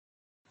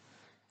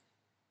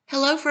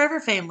Hello, Forever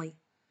family.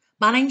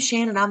 My name's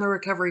Shan and I'm the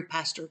recovery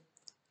pastor.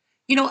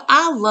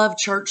 I love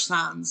church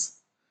signs.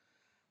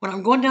 When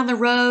I'm going down the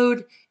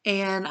road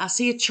and I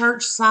see a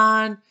church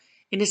sign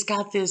and it's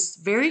got this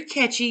very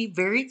catchy,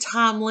 very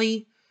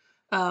timely,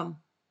 um,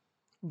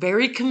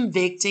 very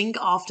convicting,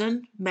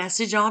 often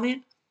message on it,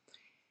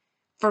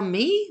 for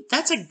me,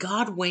 that's a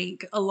God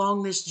wink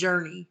along this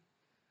journey.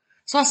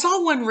 So I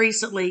saw one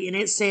recently and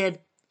it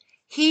said,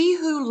 "He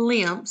who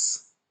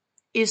limps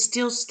is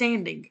still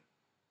standing."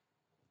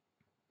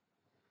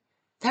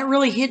 That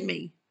really hit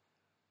me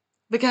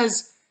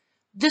because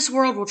this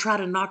world will try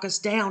to knock us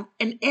down,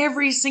 and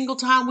every single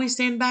time we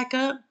stand back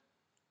up,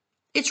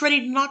 it's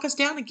ready to knock us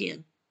down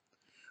again.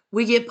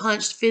 We get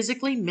punched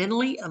physically,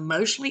 mentally,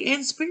 emotionally,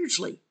 and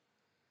spiritually.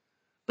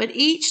 But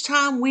each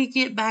time we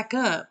get back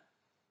up,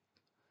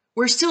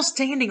 we're still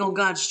standing on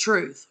God's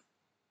truth.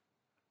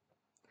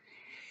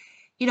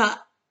 You know,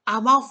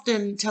 I'm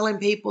often telling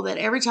people that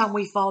every time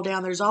we fall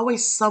down, there's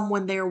always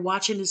someone there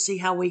watching to see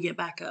how we get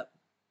back up.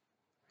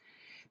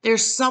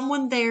 There's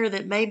someone there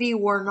that maybe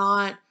we're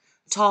not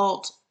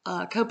taught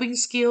coping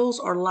skills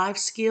or life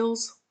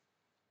skills.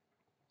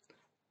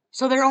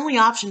 So their only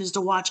option is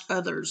to watch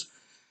others.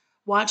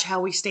 Watch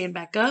how we stand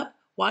back up.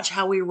 Watch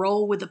how we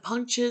roll with the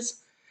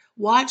punches.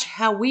 Watch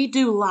how we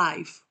do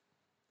life.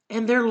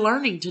 And they're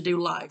learning to do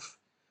life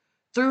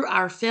through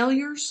our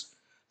failures,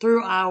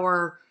 through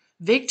our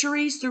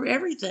victories, through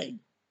everything.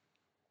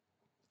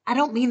 I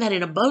don't mean that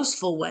in a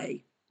boastful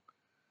way.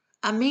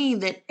 I mean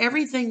that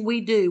everything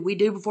we do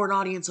before an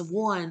audience of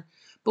one,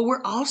 but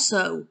we're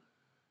also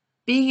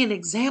being an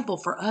example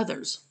for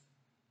others.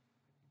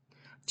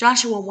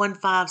 Joshua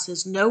 1:5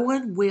 says, no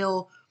one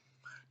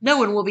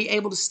will be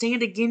able to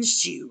stand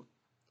against you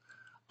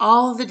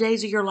all the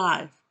days of your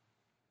life.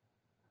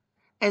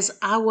 As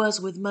I was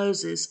with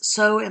Moses,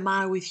 so am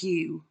I with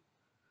you.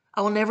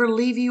 I will never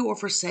leave you or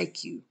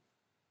forsake you.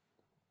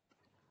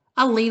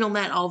 I lean on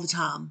that all the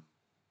time.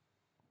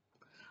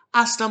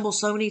 I stumble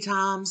so many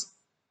times,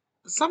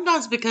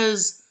 sometimes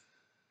because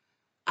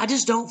I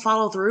just don't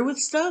follow through with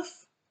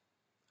stuff.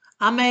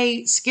 I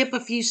may skip a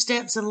few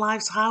steps in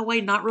life's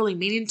highway, not really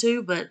meaning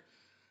to, but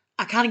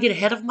I kind of get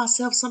ahead of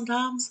myself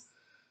sometimes.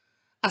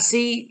 I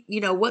see,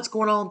 what's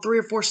going on 3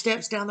 or 4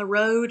 steps down the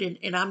road,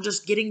 and I'm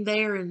just getting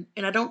there, and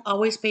I don't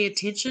always pay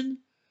attention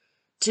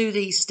to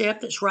the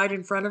step that's right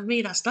in front of me,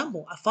 and I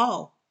stumble, I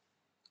fall.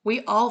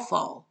 We all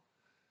fall.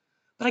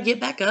 But I get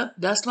back up,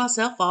 dust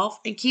myself off,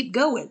 and keep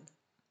going.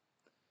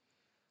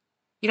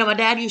 My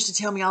dad used to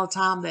tell me all the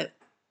time that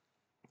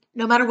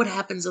no matter what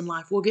happens in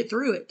life, we'll get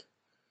through it.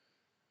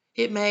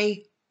 It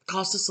may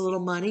cost us a little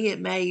money, it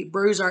may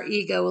bruise our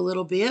ego a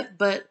little bit,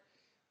 but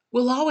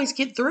we'll always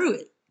get through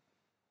it.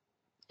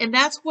 And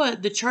that's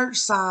what the church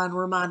sign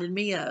reminded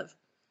me of.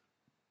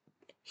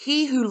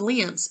 He who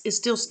limps is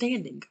still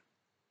standing.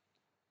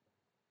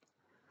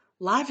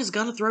 Life is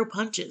going to throw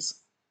punches.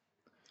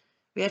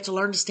 We have to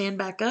learn to stand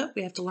back up.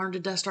 We have to learn to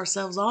dust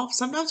ourselves off.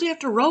 Sometimes we have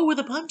to roll with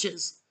the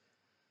punches.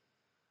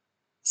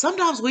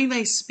 Sometimes we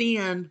may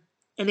spend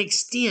an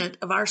extent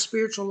of our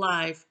spiritual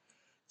life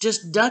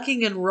just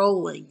ducking and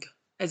rolling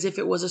as if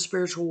it was a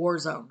spiritual war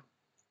zone.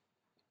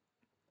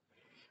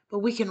 But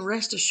we can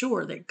rest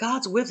assured that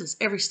God's with us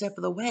every step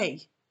of the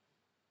way.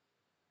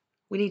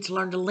 We need to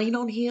learn to lean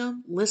on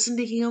Him, listen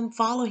to Him,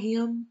 follow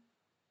Him,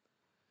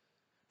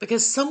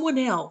 because someone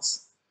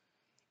else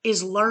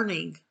is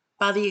learning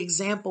by the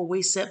example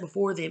we set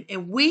before them.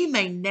 And we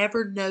may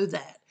never know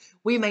that.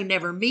 We may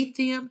never meet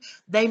them.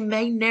 They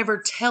may never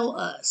tell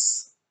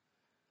us.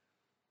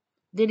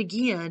 Then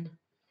again,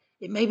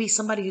 it may be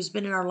somebody who's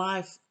been in our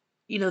life,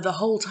 the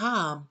whole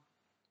time.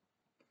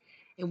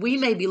 And we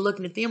may be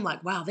looking at them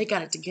like, wow, they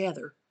got it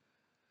together.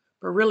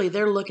 But really,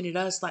 they're looking at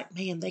us like,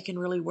 man, they can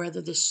really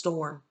weather this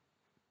storm.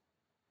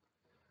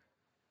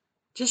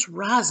 Just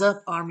rise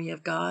up, army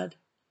of God.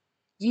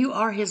 You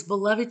are His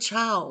beloved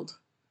child.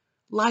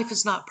 Life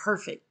is not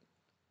perfect.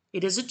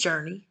 It is a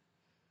journey,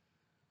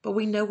 but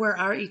we know where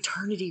our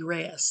eternity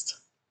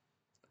rests.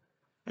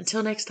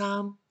 Until next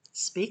time,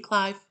 speak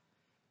life,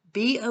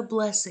 be a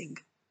blessing,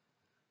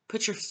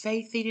 put your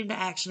faith into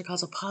action to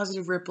cause a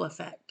positive ripple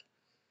effect.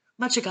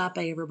 Much agape,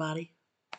 everybody.